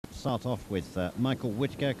start off with Michael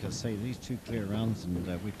Whitaker, because say these two clear rounds,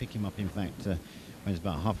 and we pick him up, in fact, when he's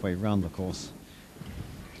about halfway round the course.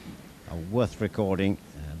 Worth recording,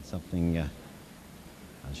 and something I'm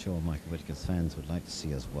sure Michael Whitaker's fans would like to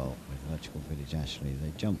see as well with Virtual Village Ashley.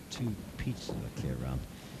 They jumped 2 peats in a clear round,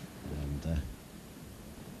 and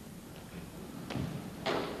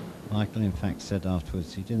Michael, in fact, said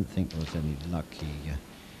afterwards he didn't think there was any luck. He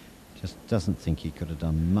just doesn't think he could have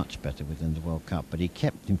done much better within the World Cup, but he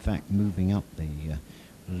kept, in fact, moving up the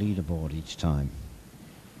leaderboard each time.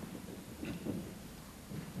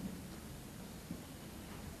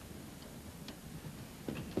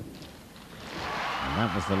 And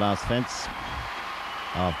that was the last fence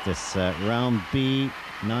of this round B.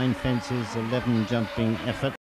 9 fences, 11 jumping effort.